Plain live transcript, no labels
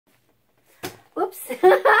Oops.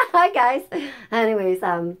 Hi guys. Anyways,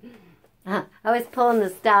 I was pulling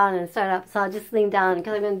this down and start up, so I'll just lean down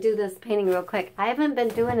because I'm going to do this painting real quick. I haven't been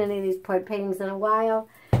doing any of these poured paintings in a while,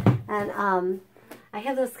 and I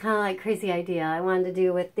have this kind of like crazy idea I wanted to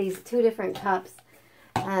do with these two different cups,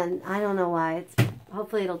 and I don't know why.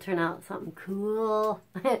 Hopefully it'll turn out something cool.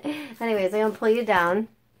 Anyways, I'm going to pull you down.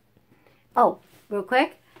 Oh, real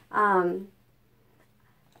quick.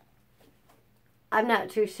 I'm not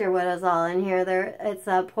too sure what is all in here. It's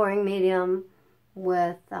a pouring medium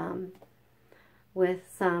with some,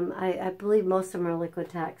 I believe most of them are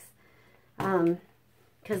Liquitex,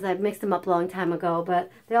 because I mixed them up a long time ago,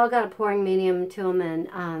 but they all got a pouring medium to them,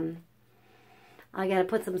 and I got to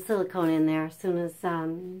put some silicone in there as soon as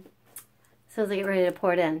I get ready to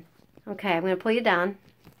pour it in. Okay, I'm going to pull you down.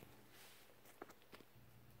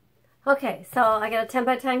 Okay, so I got a 10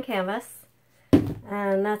 by 10 canvas,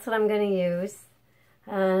 and that's what I'm going to use.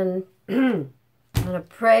 And I'm going to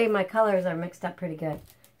pray my colors are mixed up pretty good.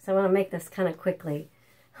 So I want to make this kind of quickly.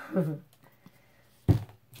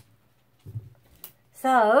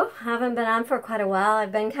 So, I haven't been on for quite a while.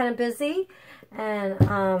 I've been kind of busy. And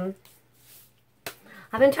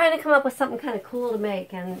I've been trying to come up with something kind of cool to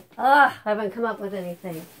make. And I haven't come up with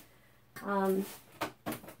anything.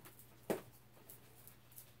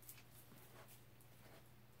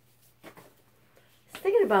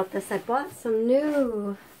 Thinking about this, I bought some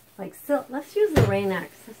new, like, silk. Let's use the Rain-X.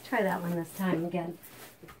 Let's try that one this time again.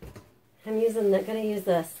 I'm going to use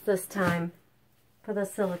this time for the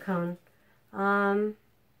silicone. Well,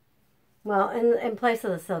 in place of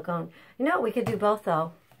the silicone. You know what? We could do both,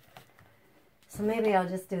 though. So maybe I'll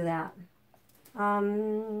just do that.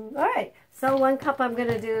 Alright. So one cup I'm going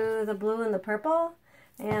to do the blue and the purple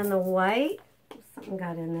and the white. Something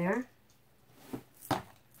got in there.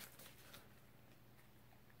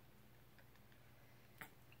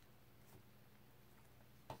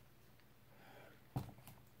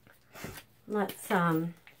 Let's, ugh,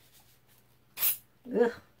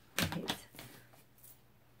 I hate.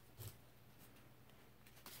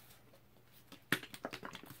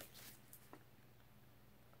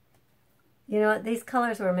 You know what, these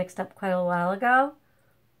colors were mixed up quite a while ago,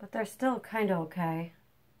 but they're still kind of okay.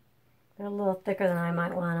 They're a little thicker than I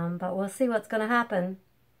might want them, but we'll see what's going to happen.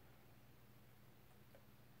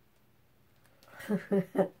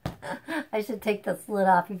 I should take this lid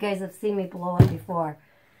off. You guys have seen me blow it before,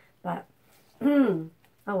 but oh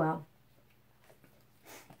well.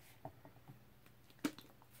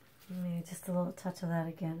 Maybe just a little touch of that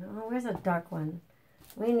again. Oh, where's a dark one?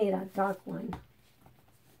 We need a dark one.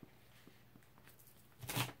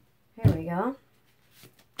 Here we go.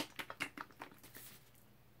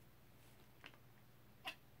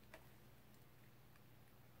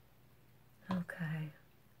 Okay.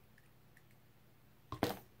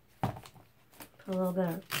 Put a little bit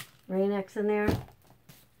of Rain-X in there.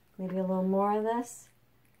 Maybe a little more of this.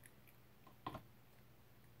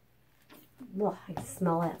 Ugh, I can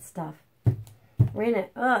smell that stuff.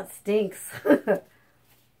 Rain-X, oh, it stinks. Okay.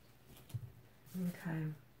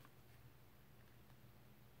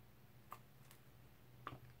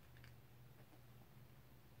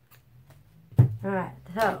 Alright,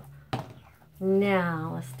 so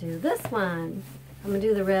now let's do this one. I'm going to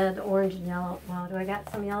do the red, orange, and yellow. Well, do I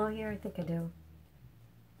got some yellow here? I think I do.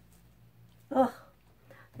 Oh.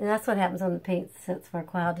 And that's what happens when the paint sits for a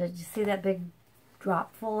while. Did you see that big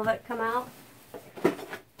drop full of it come out?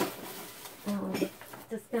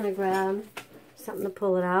 Just going to grab something to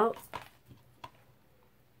pull it out.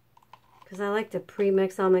 Because I like to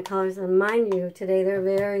pre-mix all my colors. And mind you, today they're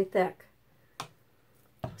very thick.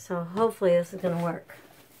 So hopefully this is going to work.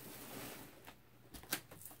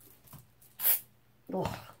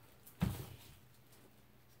 Oh.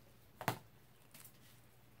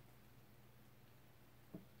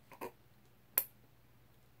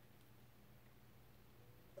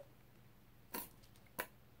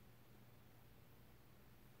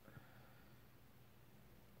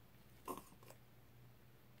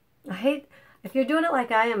 I hate, if you're doing it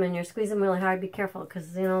like I am and you're squeezing really hard, be careful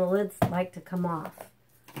because, you know, the lids like to come off.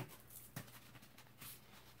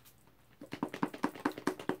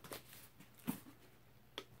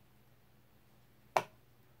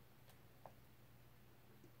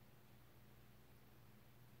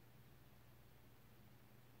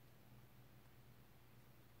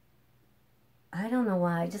 I don't know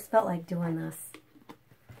why, I just felt like doing this.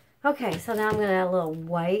 Okay, so now I'm going to add a little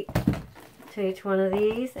white to each one of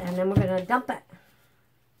these, and then we're going to dump it.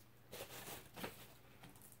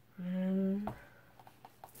 And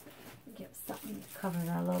get something to cover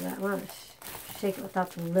that a little bit. I want to shake it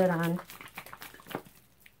without the lid on.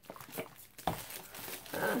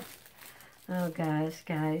 Oh gosh,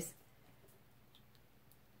 guys.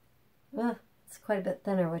 Ugh, it's quite a bit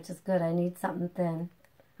thinner, which is good. I need something thin.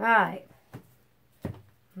 All right.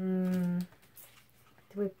 Do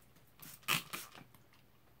we...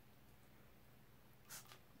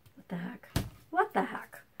 What the heck? What the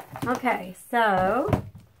heck? Okay, so...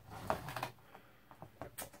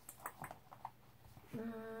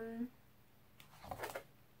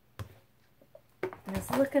 I was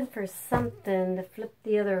looking for something to flip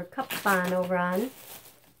the other cup on over on,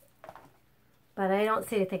 but I don't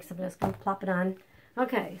see anything, so I'm just going to plop it on.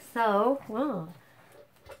 Okay, so, well,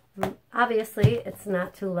 obviously it's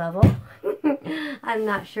not too level. I'm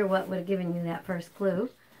not sure what would have given you that first clue,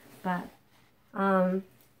 but, all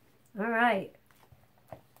right.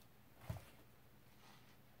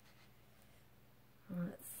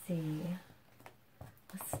 Let's see.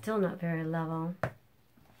 It's still not very level.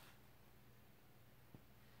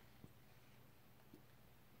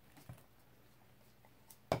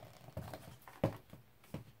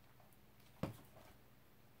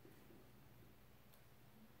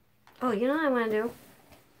 Oh, you know what I want to do?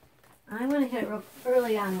 I want to hit it real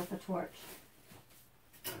early on with the torch.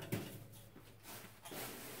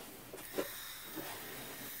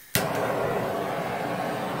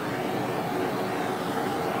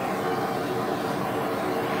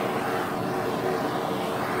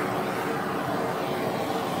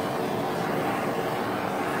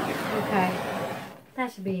 Okay,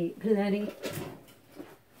 that should be plenty.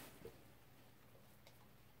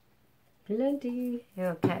 Plenty.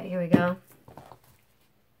 Okay, here we go.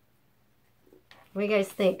 What do you guys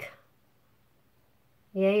think?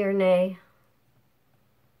 Yay or nay?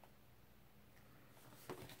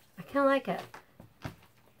 I kind of like it.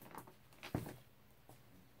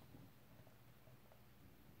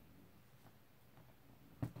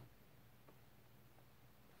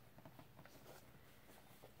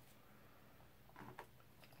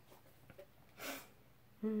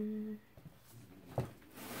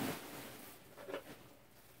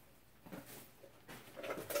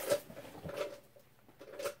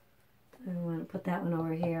 Put that one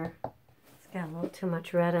over here. It's got a little too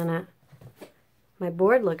much red in it. My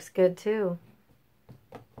board looks good too.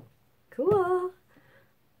 Cool.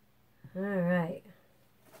 All right.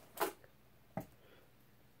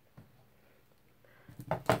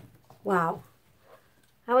 Wow.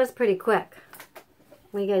 That was pretty quick.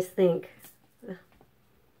 What do you guys think?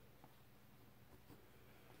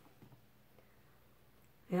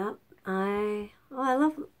 Yep. I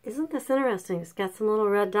love, isn't this interesting? It's got some little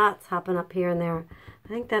red dots hopping up here and there. I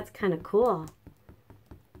think that's kind of cool.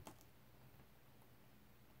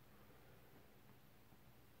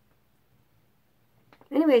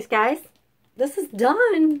 Anyways, guys, this is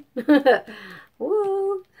done.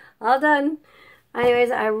 Woo, all done.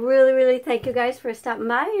 Anyways, I really, really thank you guys for stopping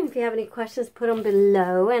by. And if you have any questions, put them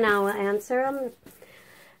below and I will answer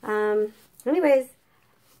them. Anyways,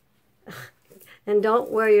 and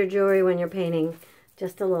don't wear your jewelry when you're painting.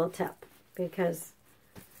 Just a little tip, because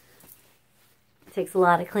it takes a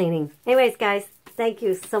lot of cleaning. Anyways, guys, thank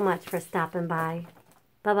you so much for stopping by.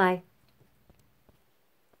 Bye-bye.